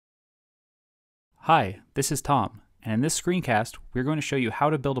Hi, this is Tom, and in this screencast, we're going to show you how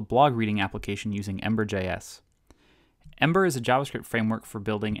to build a blog reading application using Ember.js. Ember is a JavaScript framework for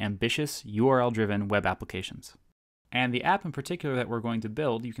building ambitious, URL-driven web applications. And the app in particular that we're going to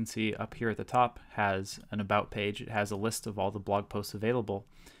build, you can see up here at the top, has an About page. It has a list of all the blog posts available.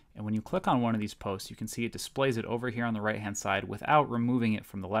 And when you click on one of these posts, you can see it displays it over here on the right-hand side without removing it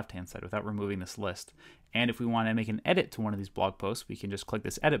from the left-hand side, without removing this list. And if we want to make an edit to one of these blog posts, we can just click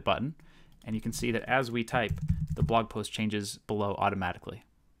this edit button, and you can see that as we type, the blog post changes below automatically.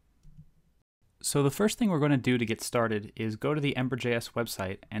 So the first thing we're going to do to get started is go to the Ember.js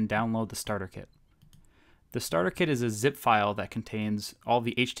website and download the starter kit. The starter kit is a zip file that contains all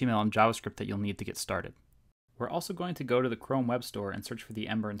the HTML and JavaScript that you'll need to get started. We're also going to go to the Chrome Web Store and search for the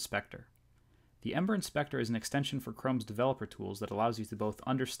Ember Inspector. The Ember Inspector is an extension for Chrome's developer tools that allows you to both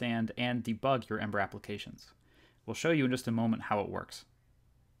understand and debug your Ember applications. We'll show you in just a moment how it works.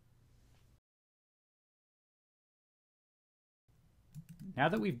 Now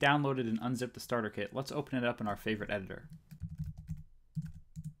that we've downloaded and unzipped the starter kit, let's open it up in our favorite editor.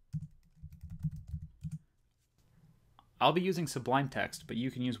 I'll be using Sublime Text, but you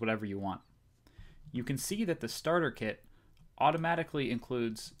can use whatever you want. You can see that the starter kit automatically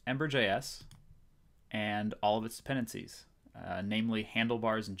includes Ember.js and all of its dependencies, namely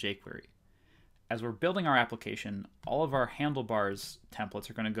handlebars and jQuery. As we're building our application, all of our handlebars templates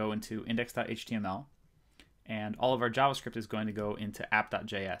are going to go into index.html, and all of our JavaScript is going to go into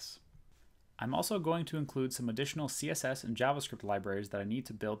app.js. I'm also going to include some additional CSS and JavaScript libraries that I need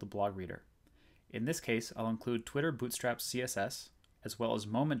to build the blog reader. In this case, I'll include Twitter Bootstrap CSS, as well as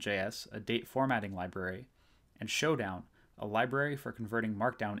Moment.js, a date formatting library, and Showdown, a library for converting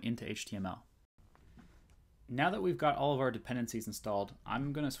Markdown into HTML. Now that we've got all of our dependencies installed,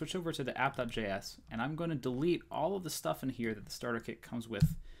 I'm going to switch over to the app.js, and I'm going to delete all of the stuff in here that the starter kit comes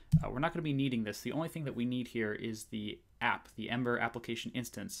with. We're not going to be needing this. The only thing that we need here is the app, the Ember application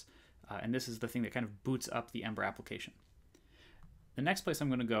instance, and this is the thing that kind of boots up the Ember application. The next place I'm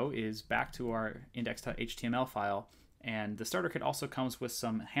going to go is back to our index.html file, and the starter kit also comes with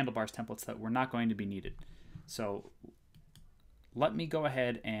some handlebars templates that were not going to be needed. So let me go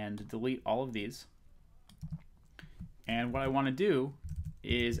ahead and delete all of these. And what I want to do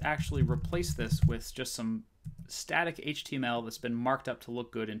is actually replace this with just some static HTML that's been marked up to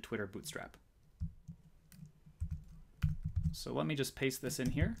look good in Twitter Bootstrap. So let me just paste this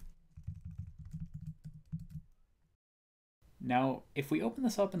in here. Now, if we open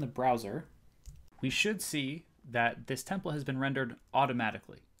this up in the browser, we should see that this template has been rendered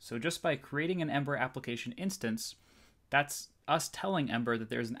automatically. So just by creating an Ember application instance, that's us telling Ember that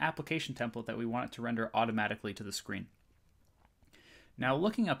there's an application template that we want it to render automatically to the screen. Now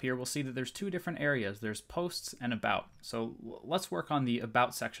looking up here, we'll see that there's two different areas. There's posts and about. So let's work on the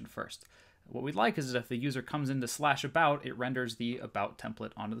about section first. What we'd like is that if the user comes into /about, it renders the about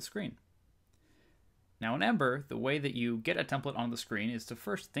template onto the screen. Now in Ember, the way that you get a template on the screen is to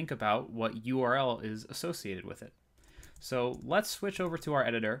first think about what URL is associated with it. So let's switch over to our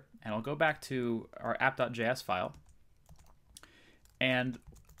editor, and I'll go back to our app.js file. And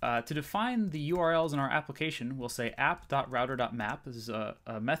to define the URLs in our application, we'll say app.router.map. This is a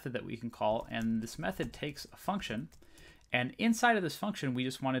method that we can call, and this method takes a function. And inside of this function, we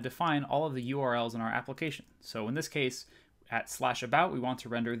just want to define all of the URLs in our application. So in this case, at /about, we want to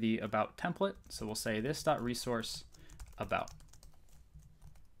render the about template. So we'll say this.resource about.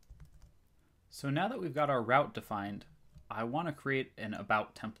 So now that we've got our route defined, I want to create an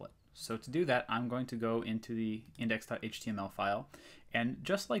about template. So to do that, I'm going to go into the index.html file. And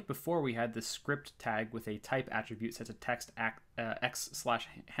just like before, we had this script tag with a type attribute set to text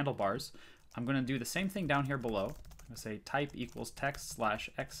x/handlebars. I'm going to do the same thing down here below. I'm going to say type equals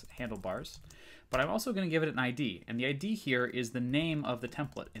text/x handlebars. But I'm also going to give it an ID. And the ID here is the name of the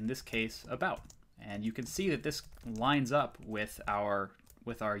template, in this case, about. And you can see that this lines up with our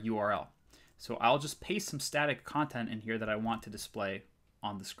URL. So I'll just paste some static content in here that I want to display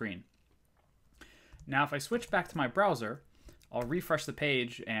on the screen. Now if I switch back to my browser, I'll refresh the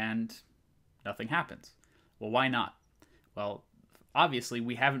page and nothing happens. Well, why not? Well, obviously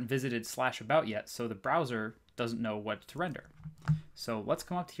we haven't visited /about yet, so the browser doesn't know what to render. So let's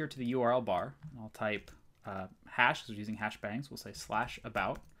come up here to the URL bar, and I'll type hash, because we're using hash bangs. We'll say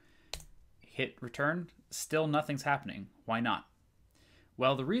 /about, hit return, still nothing's happening. Why not?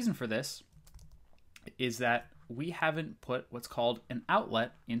 Well, the reason for this is that we haven't put what's called an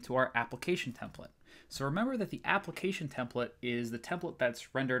outlet into our application template. So remember that the application template is the template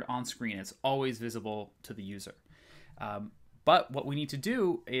that's rendered on screen. It's always visible to the user. But what we need to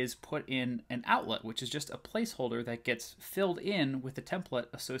do is put in an outlet, which is just a placeholder that gets filled in with the template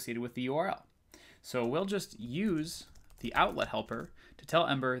associated with the URL. So we'll just use the outlet helper to tell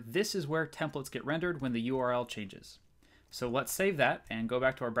Ember this is where templates get rendered when the URL changes. So let's save that and go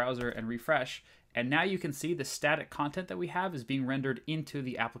back to our browser and refresh. And now you can see the static content that we have is being rendered into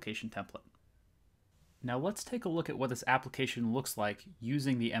the application template. Now let's take a look at what this application looks like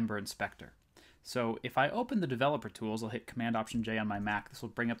using the Ember inspector. So if I open the developer tools, I'll hit Command-Option-J on my Mac. This will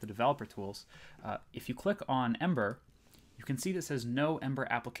bring up the developer tools. If you click on Ember, you can see that says no Ember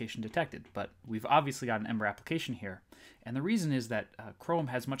application detected, but we've obviously got an Ember application here. And the reason is that Chrome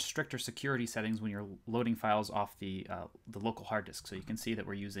has much stricter security settings when you're loading files off the local hard disk. So you can see that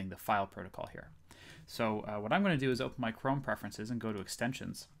we're using the file protocol here. So what I'm going to do is open my Chrome preferences and go to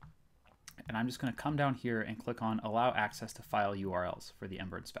extensions. And I'm just going to come down here and click on allow access to file URLs for the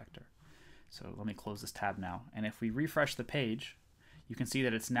Ember inspector. So let me close this tab now. And if we refresh the page, you can see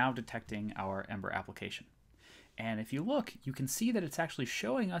that it's now detecting our Ember application. And if you look, you can see that it's actually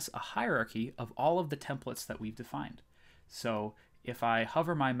showing us a hierarchy of all of the templates that we've defined. So if I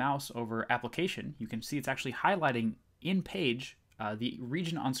hover my mouse over application, you can see it's actually highlighting in page the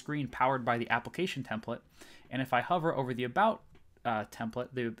region on screen powered by the application template. And if I hover over the about template,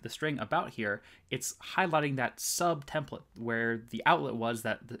 the string about here, it's highlighting that sub template where the outlet was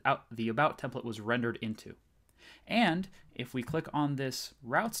that the about template was rendered into. And if we click on this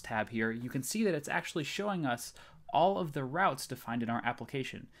routes tab here, you can see that it's actually showing us all of the routes defined in our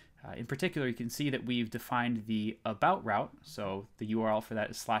application. In particular, you can see that we've defined the about route, so the URL for that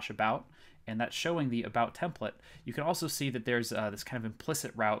is /about, and that's showing the about template. You can also see that there's this kind of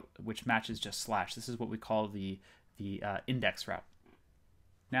implicit route which matches just /. This is what we call the index route.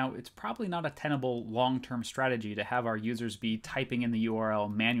 Now, it's probably not a tenable long-term strategy to have our users be typing in the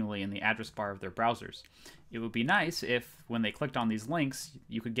URL manually in the address bar of their browsers. It would be nice if, when they clicked on these links,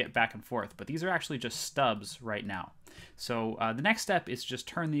 you could get back and forth, but these are actually just stubs right now. So the next step is just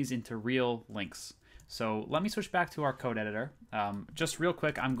turn these into real links. So let me switch back to our code editor. Just real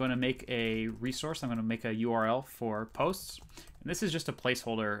quick, I'm going to make a resource. I'm going to make a URL for posts. And this is just a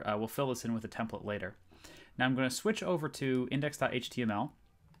placeholder. We'll fill this in with a template later. Now I'm going to switch over to index.html.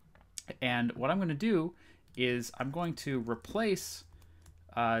 And what I'm going to do is I'm going to replace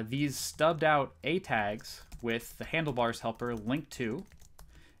these stubbed out A tags with the handlebars helper linked to,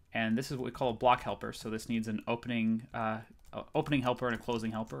 and this is what we call a block helper. So this needs an opening helper and a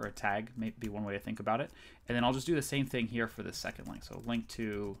closing helper, or a tag, may be one way to think about it. And then I'll just do the same thing here for this second link. So link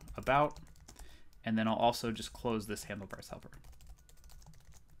to about, and then I'll also just close this handlebars helper.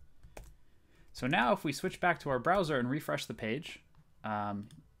 So now if we switch back to our browser and refresh the page,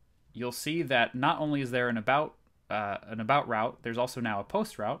 you'll see that not only is there an about route, there's also now a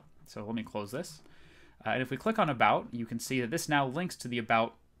post route. So let me close this. And if we click on about, you can see that this now links to the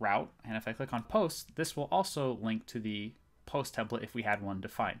about route. And if I click on post, this will also link to the post template if we had one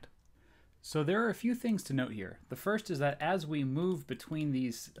defined. So there are a few things to note here. The first is that as we move between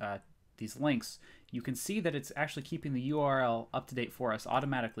these links, you can see that it's actually keeping the URL up to date for us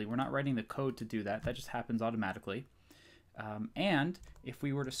automatically. We're not writing the code to do that. That just happens automatically. And if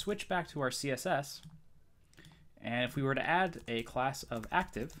we were to switch back to our CSS, and if we were to add a class of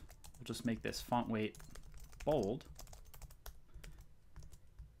active, we'll just make this font weight bold.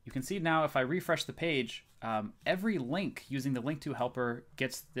 You can see now if I refresh the page, every link using the link to helper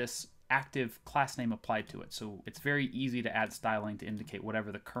gets this active class name applied to it. So it's very easy to add styling to indicate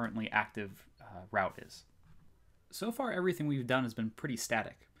whatever the currently active route is. So far, everything we've done has been pretty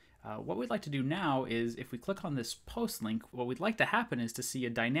static. What we'd like to do now is, if we click on this post link, what we'd like to happen is to see a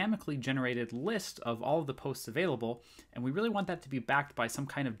dynamically generated list of all of the posts available, and we really want that to be backed by some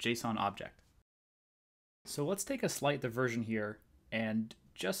kind of JSON object. So let's take a slight diversion here and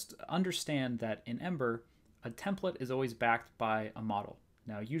just understand that in Ember, a template is always backed by a model.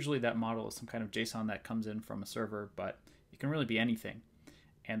 Now, usually that model is some kind of JSON that comes in from a server, but it can really be anything.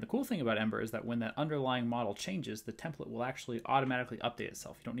 And the cool thing about Ember is that when that underlying model changes, the template will actually automatically update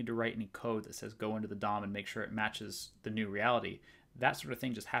itself. You don't need to write any code that says go into the DOM and make sure it matches the new reality. That sort of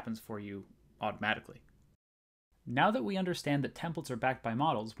thing just happens for you automatically. Now that we understand that templates are backed by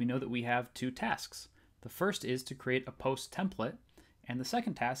models, we know that we have two tasks. The first is to create a post template, and the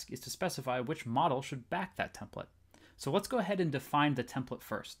second task is to specify which model should back that template. So let's go ahead and define the template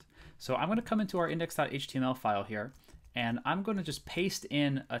first. So I'm going to come into our index.html file here, and I'm going to just paste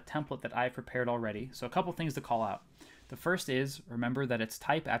in a template that I've prepared already. So a couple things to call out. The first is, remember that its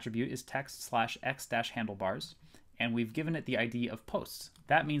type attribute is text/x-handlebars, and we've given it the ID of posts.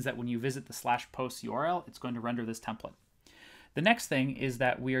 That means that when you visit the /posts URL, it's going to render this template. The next thing is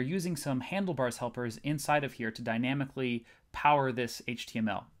that we are using some handlebars helpers inside of here to dynamically power this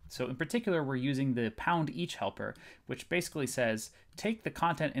HTML. So in particular, we're using the #each helper, which basically says, take the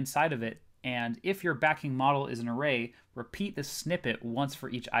content inside of it And if your backing model is an array, repeat the snippet once for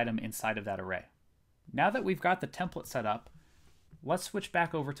each item inside of that array. Now that we've got the template set up, let's switch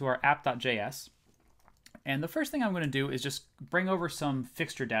back over to our app.js. And the first thing I'm going to do is just bring over some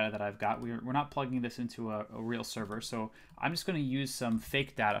fixture data that I've got. We're not plugging this into a real server, so I'm just going to use some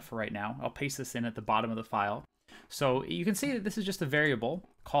fake data for right now. I'll paste this in at the bottom of the file. So you can see that this is just a variable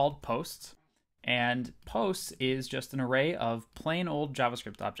called posts. And posts is just an array of plain old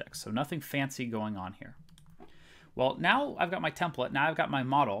JavaScript objects, so nothing fancy going on here. Well, now I've got my template, now I've got my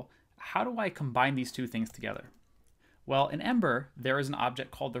model. How do I combine these two things together? Well, in Ember, there is an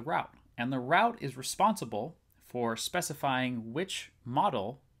object called the route, and the route is responsible for specifying which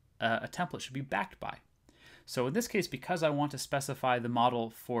model a template should be backed by. So in this case, because I want to specify the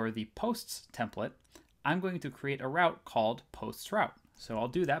model for the posts template, I'm going to create a route called posts route. So I'll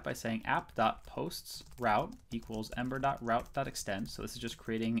do that by saying app.postsRoute equals ember.route.extend. So this is just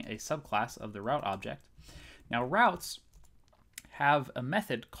creating a subclass of the route object. Now routes have a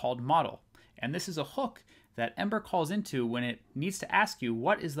method called model, and this is a hook that Ember calls into when it needs to ask you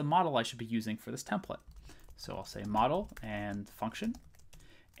what is the model I should be using for this template. So I'll say model and function,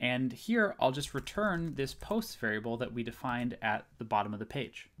 and here I'll just return this posts variable that we defined at the bottom of the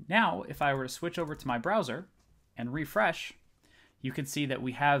page. Now if I were to switch over to my browser and refresh, you can see that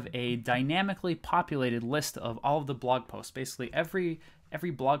we have a dynamically populated list of all of the blog posts. Basically every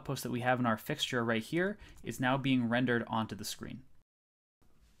blog post that we have in our fixture array here is now being rendered onto the screen.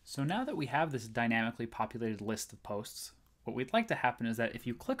 So now that we have this dynamically populated list of posts, what we'd like to happen is that if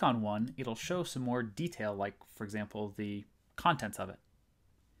you click on one, it'll show some more detail, like for example, the contents of it.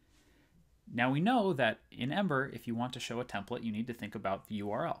 Now we know that in Ember, if you want to show a template, you need to think about the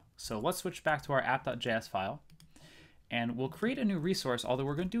URL. So let's switch back to our app.js file. And we'll create a new resource, although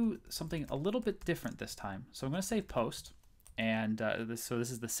we're going to do something a little bit different this time. So I'm going to say post, and this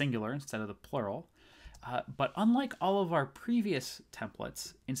is the singular instead of the plural. But unlike all of our previous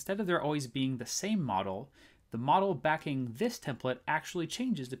templates, instead of there always being the same model, the model backing this template actually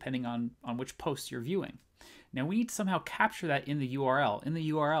changes depending on which post you're viewing. Now we need to somehow capture that in the URL. In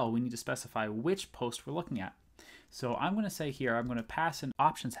the URL, we need to specify which post we're looking at. So I'm going to say here, I'm going to pass an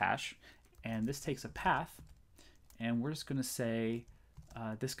options hash, and this takes a path. And we're just going to say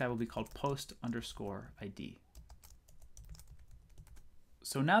this guy will be called post_ID.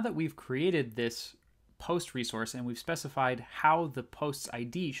 So now that we've created this post resource and we've specified how the post's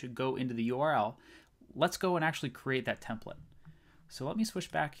ID should go into the URL, let's go and actually create that template. So let me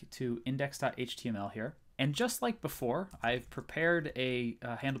switch back to index.html here. And just like before, I've prepared a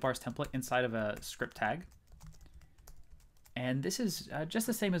handlebars template inside of a script tag. And this is just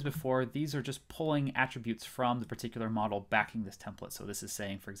the same as before. These are just pulling attributes from the particular model backing this template. So this is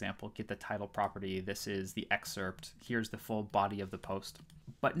saying, for example, get the title property. This is the excerpt. Here's the full body of the post.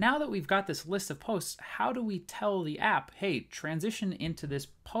 But now that we've got this list of posts, how do we tell the app, hey, transition into this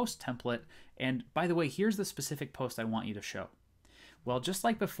post template? And by the way, here's the specific post I want you to show. Well, just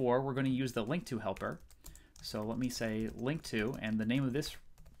like before, we're going to use the link to helper. So let me say link to, and the name of this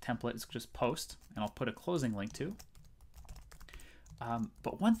template is just post, and I'll put a closing link to.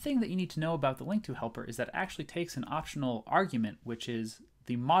 But one thing that you need to know about the link to helper is that it actually takes an optional argument, which is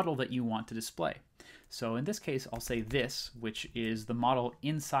the model that you want to display. So in this case, I'll say this, which is the model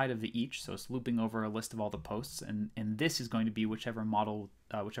inside of the each. So it's looping over a list of all the posts, and this is going to be whichever model,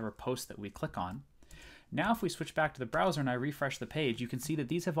 whichever post that we click on. Now, if we switch back to the browser and I refresh the page, you can see that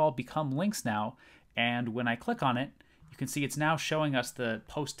these have all become links now. And when I click on it, you can see it's now showing us the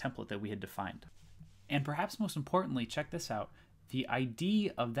post template that we had defined. And perhaps most importantly, check this out. The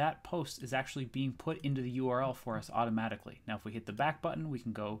ID of that post is actually being put into the URL for us automatically. Now, if we hit the back button, we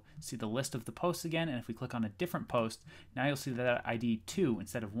can go see the list of the posts again. And if we click on a different post, now you'll see that ID 2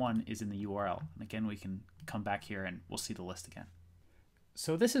 instead of 1 is in the URL. And again, we can come back here and we'll see the list again.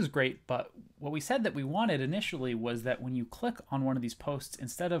 So this is great, but what we said that we wanted initially was that when you click on one of these posts,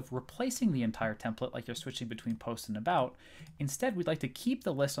 instead of replacing the entire template like you're switching between post and about, instead we'd like to keep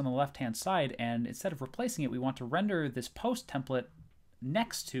the list on the left-hand side, and instead of replacing it, we want to render this post template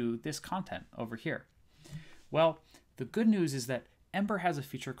next to this content over here. Well, the good news is that Ember has a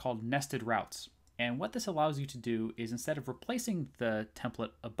feature called nested routes, and what this allows you to do is instead of replacing the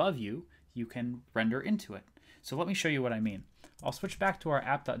template above you, you can render into it. So let me show you what I mean. I'll switch back to our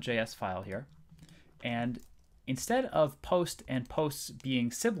app.js file here, and instead of post and posts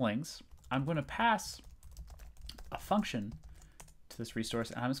being siblings, I'm going to pass a function to this resource,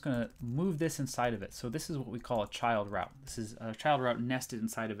 and I'm just going to move this inside of it. So this is what we call a child route. This is a child route nested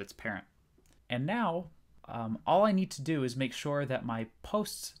inside of its parent. And now all I need to do is make sure that my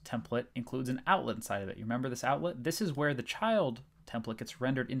posts template includes an outlet inside of it. You remember this outlet? This is where the child template gets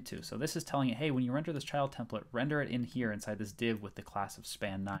rendered into. So this is telling it, hey, when you render this child template, render it in here inside this div with the class of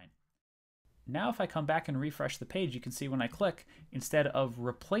span9. Now if I come back and refresh the page, you can see when I click, instead of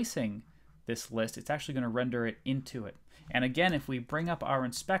replacing this list, it's actually going to render it into it. And again, if we bring up our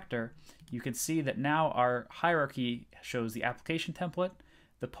inspector, you can see that now our hierarchy shows the application template,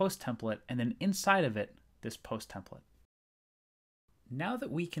 the post template, and then inside of it, this post template. Now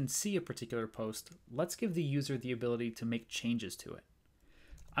that we can see a particular post, let's give the user the ability to make changes to it.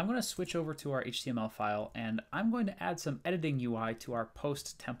 I'm going to switch over to our HTML file, and I'm going to add some editing UI to our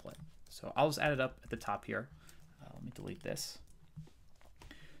post template. So I'll just add it up at the top here. Let me delete this.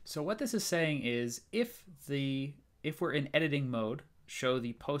 So what this is saying is if we're in editing mode, show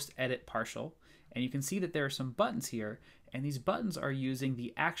the post edit partial, and you can see that there are some buttons here, and these buttons are using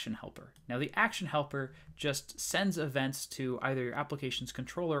the action helper. Now the action helper just sends events to either your application's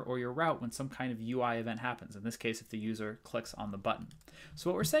controller or your route when some kind of UI event happens. In this case, if the user clicks on the button. So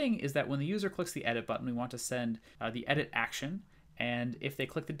what we're saying is that when the user clicks the edit button, we want to send the edit action. And if they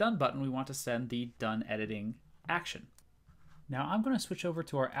click the done button, we want to send the done editing action. Now I'm going to switch over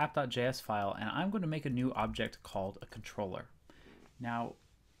to our app.js file, and I'm going to make a new object called a controller. Now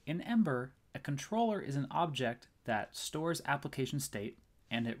in Ember, a controller is an object that stores application state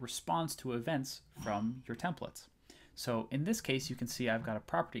and it responds to events from your templates. So in this case, you can see I've got a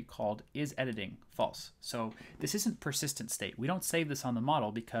property called isEditingFalse. So this isn't persistent state. We don't save this on the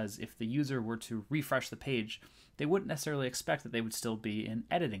model because if the user were to refresh the page, they wouldn't necessarily expect that they would still be in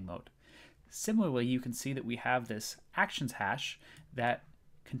editing mode. Similarly, you can see that we have this actions hash that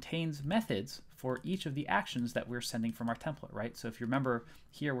contains methods for each of the actions that we're sending from our template, right? So if you remember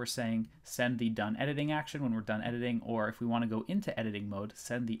here, we're saying send the done editing action when we're done editing, or if we want to go into editing mode,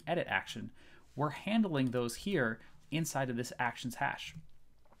 send the edit action. We're handling those here inside of this actions hash.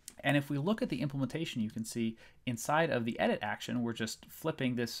 And if we look at the implementation, you can see inside of the edit action, we're just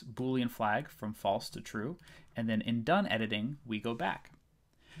flipping this Boolean flag from false to true. And then in done editing, we go back.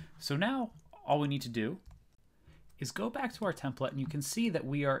 So now all we need to do is go back to our template, and you can see that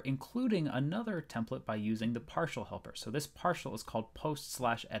we are including another template by using the partial helper. So this partial is called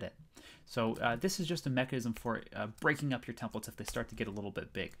post/edit. So this is just a mechanism for breaking up your templates if they start to get a little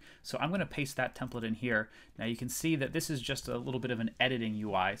bit big. So I'm going to paste that template in here. Now you can see that this is just a little bit of an editing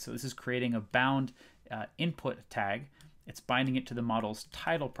UI. So this is creating a bound input tag. It's binding it to the model's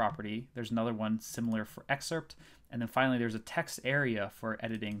title property. There's another one similar for excerpt. And then finally, there's a text area for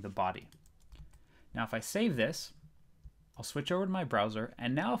editing the body. Now if I save this, I'll switch over to my browser,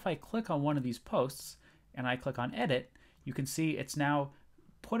 and now if I click on one of these posts and I click on edit, you can see it's now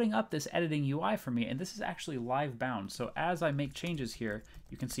putting up this editing UI for me, and this is actually live bound. So as I make changes here,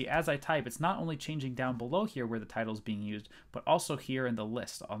 you can see as I type, it's not only changing down below here where the title is being used, but also here in the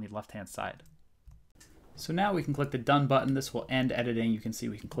list on the left-hand side. So now we can click the done button. This will end editing. You can see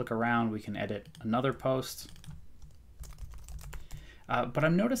we can click around, we can edit another post. But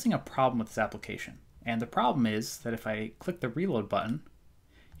I'm noticing a problem with this application. And the problem is that if I click the reload button,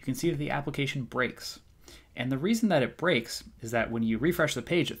 you can see that the application breaks. And the reason that it breaks is that when you refresh the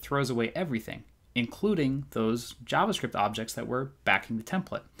page, it throws away everything, including those JavaScript objects that were backing the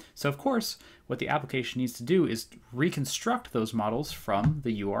template. So of course, what the application needs to do is reconstruct those models from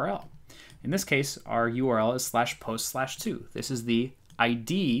the URL. In this case, our URL is /post/2. This is the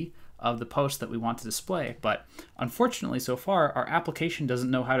ID of the post that we want to display, but unfortunately so far our application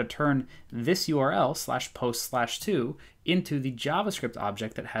doesn't know how to turn this URL /post/2 into the JavaScript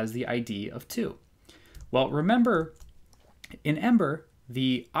object that has the ID of 2. Well, remember in Ember,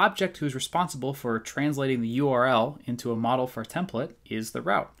 the object who's responsible for translating the URL into a model for a template is the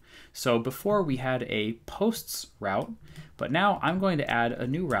route. So before we had a posts route, but now I'm going to add a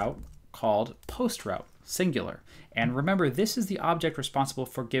new route called post route, singular. And remember, this is the object responsible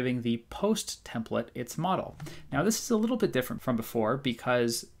for giving the post template its model. Now this is a little bit different from before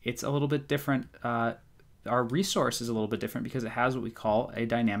because it's a little bit different. Our resource is a little bit different because it has what we call a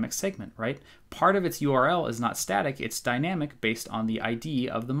dynamic segment, right? Part of its URL is not static, it's dynamic based on the ID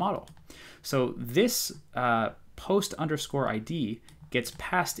of the model. So this post_ID gets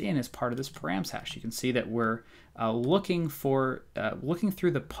passed in as part of this params hash. You can see that we're looking through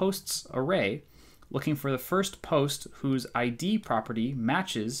the posts array, looking for the first post whose ID property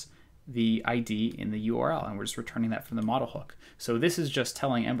matches the ID in the URL, and we're just returning that from the model hook. So this is just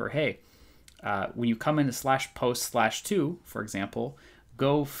telling Ember, hey, when you come into /post/2, for example,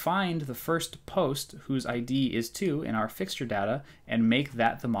 go find the first post whose ID is 2 in our fixture data and make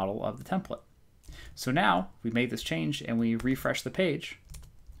that the model of the template. So now we made this change and we refresh the page. I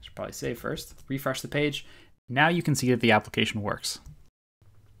should probably save first. Refresh the page. Now you can see that the application works.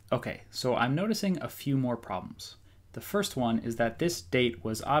 Okay, so I'm noticing a few more problems. The first one is that this date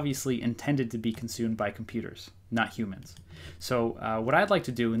was obviously intended to be consumed by computers, not humans. So what I'd like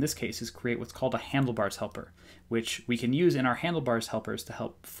to do in this case is create what's called a handlebars helper, which we can use in our handlebars helpers to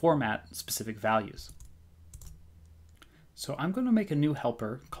help format specific values. So I'm going to make a new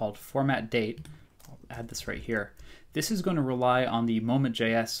helper called format date. I'll add this right here. This is going to rely on the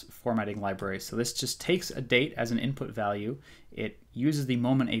Moment.js formatting library. So this just takes a date as an input value. It uses the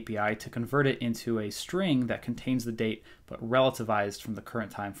Moment API to convert it into a string that contains the date, but relativized from the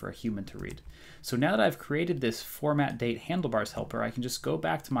current time for a human to read. So now that I've created this format date handlebars helper, I can just go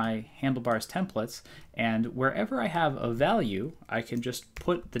back to my handlebars templates, and wherever I have a value, I can just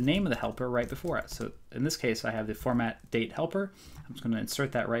put the name of the helper right before it. So in this case, I have the format date helper. I'm just going to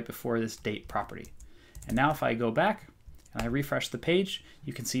insert that right before this date property. And now if I go back and I refresh the page,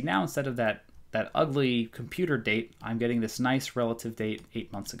 you can see now instead of that ugly computer date, I'm getting this nice relative date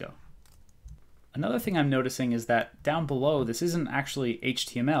 8 months ago. Another thing I'm noticing is that down below, this isn't actually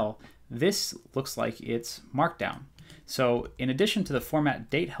HTML. This looks like it's Markdown. So in addition to the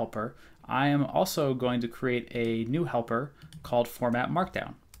format date helper, I am also going to create a new helper called format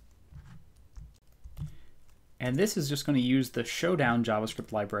Markdown. And this is just going to use the Showdown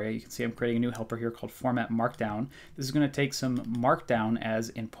JavaScript library. You can see I'm creating a new helper here called format Markdown. This is going to take some Markdown as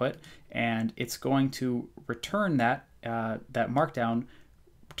input, and it's going to return that Markdown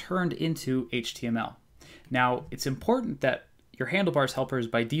turned into HTML. Now, it's important that your handlebars helpers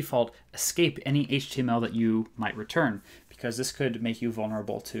by default escape any HTML that you might return, because this could make you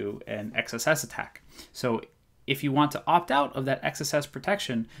vulnerable to an XSS attack. So if you want to opt out of that XSS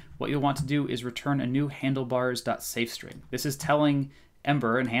protection, what you'll want to do is return a new handlebars.safestring. This is telling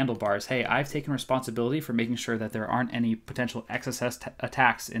Ember and handlebars, hey, I've taken responsibility for making sure that there aren't any potential XSS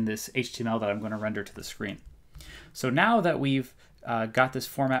attacks in this HTML that I'm going to render to the screen. So now that we've got this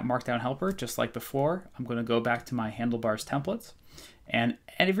format Markdown helper, just like before, I'm going to go back to my handlebars templates. And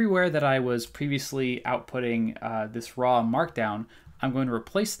everywhere that I was previously outputting this raw Markdown, I'm going to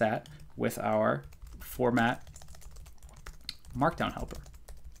replace that with our format Markdown helper.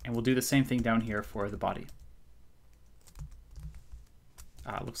 And we'll do the same thing down here for the body.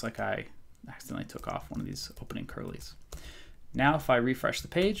 Looks like I accidentally took off one of these opening curlies. Now if I refresh the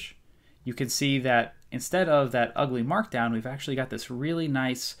page, you can see that instead of that ugly Markdown, we've actually got this really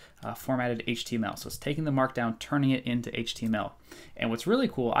nice formatted HTML. So it's taking the Markdown, turning it into HTML. And what's really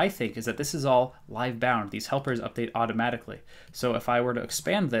cool, I think, is that this is all live bound. These helpers update automatically. So if I were to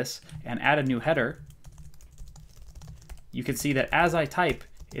expand this and add a new header, you can see that as I type,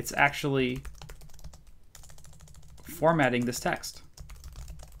 it's actually formatting this text.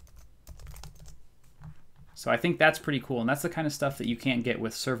 So I think that's pretty cool, and that's the kind of stuff that you can't get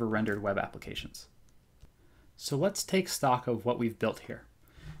with server-rendered web applications. So let's take stock of what we've built here.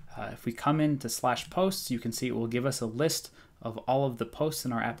 If we come into /posts, you can see it will give us a list of all of the posts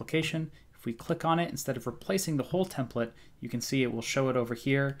in our application. If we click on it, instead of replacing the whole template, you can see it will show it over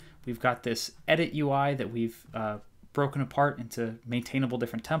here. We've got this edit UI that we've broken apart into maintainable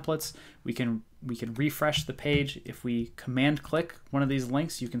different templates. We can refresh the page. If we command click one of these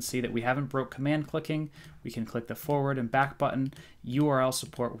links, you can see that we haven't broke command clicking. We can click the forward and back button. URL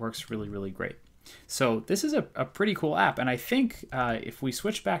support works really, really great. So this is a pretty cool app, and I think if we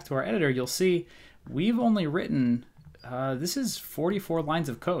switch back to our editor, you'll see we've only written this is 44 lines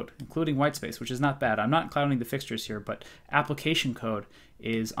of code, including whitespace, which is not bad. I'm not counting the fixtures here, but application code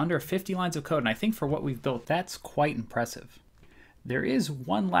is under 50 lines of code, and I think for what we've built, that's quite impressive. There is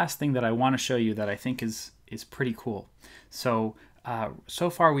one last thing that I want to show you that I think is pretty cool. So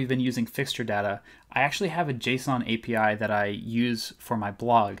far we've been using fixture data. I actually have a JSON API that I use for my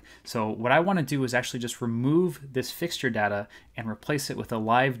blog. So what I want to do is actually just remove this fixture data and replace it with a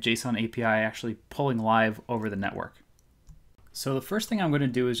live JSON API actually pulling live over the network. So the first thing I'm going to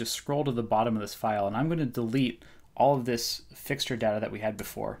do is just scroll to the bottom of this file, and I'm going to delete all of this fixture data that we had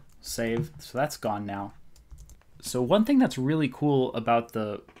before. Save, so that's gone now. So one thing that's really cool about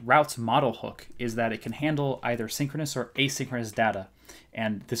the routes model hook is that it can handle either synchronous or asynchronous data,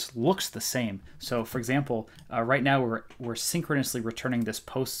 and this looks the same. So for example, right now we're synchronously returning this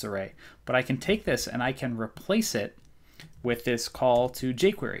posts array, but I can take this and I can replace it with this call to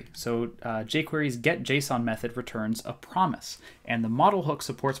jQuery. So jQuery's getJSON method returns a promise, and the model hook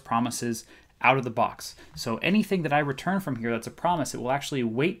supports promises out of the box. So anything that I return from here that's a promise, it will actually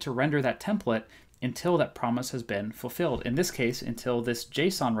wait to render that template until that promise has been fulfilled. In this case, until this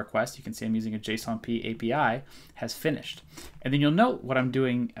JSON request, you can see I'm using a JSONP API, has finished. And then you'll note what I'm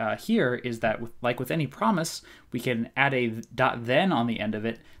doing here is that like with any promise, we can add a .then on the end of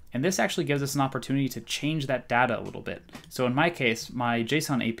it And this actually gives us an opportunity to change that data a little bit. So in my case, my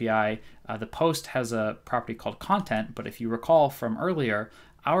JSON API, the post has a property called content, but if you recall from earlier,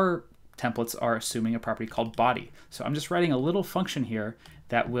 our templates are assuming a property called body. So I'm just writing a little function here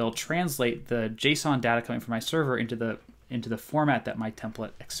that will translate the JSON data coming from my server into the format that my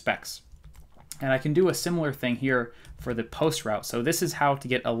template expects. And I can do a similar thing here for the post route. So this is how to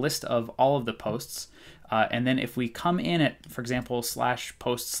get a list of all of the posts. And then if we come in at, for example,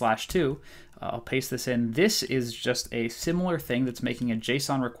 /post/2, I'll paste this in. This is just a similar thing that's making a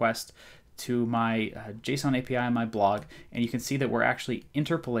JSON request to my JSON API on my blog. And you can see that we're actually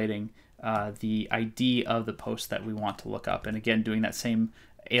interpolating the ID of the post that we want to look up. And again, doing that same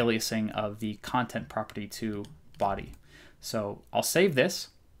aliasing of the content property to body. So I'll save this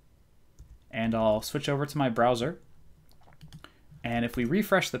and I'll switch over to my browser. And if we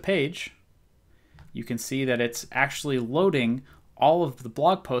refresh the page, you can see that it's actually loading all of the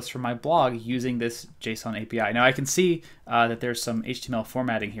blog posts from my blog using this JSON API. Now I can see that there's some HTML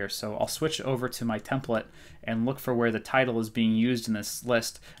formatting here, so I'll switch over to my template and look for where the title is being used in this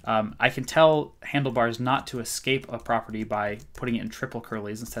list. I can tell handlebars not to escape a property by putting it in triple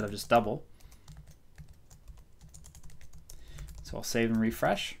curlies instead of just double. So I'll save and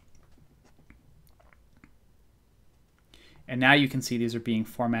refresh. And now you can see these are being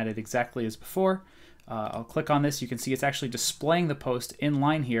formatted exactly as before. I'll click on this. You can see it's actually displaying the post in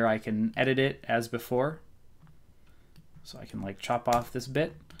line here. I can edit it as before. So I can like chop off this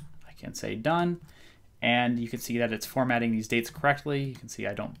bit. I can say done. And you can see that it's formatting these dates correctly. You can see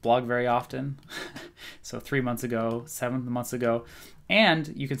I don't blog very often. So 3 months ago, 7 months ago.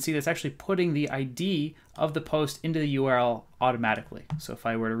 And you can see that's actually putting the ID of the post into the URL automatically. So if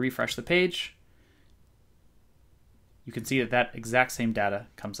I were to refresh the page, you can see that that exact same data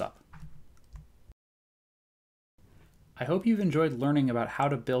comes up. I hope you've enjoyed learning about how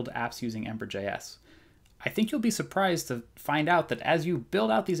to build apps using Ember.js. I think you'll be surprised to find out that as you build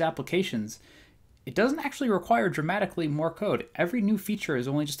out these applications, it doesn't actually require dramatically more code. Every new feature is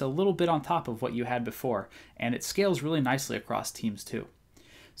only just a little bit on top of what you had before, and it scales really nicely across teams too.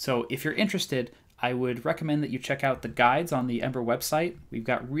 So if you're interested, I would recommend that you check out the guides on the Ember website. We've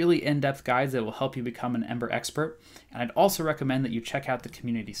got really in-depth guides that will help you become an Ember expert. And I'd also recommend that you check out the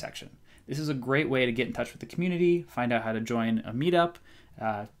community section. This is a great way to get in touch with the community, find out how to join a meetup,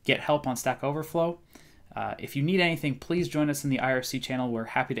 get help on Stack Overflow. If you need anything, please join us in the IRC channel. We're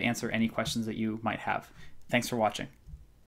happy to answer any questions that you might have. Thanks for watching.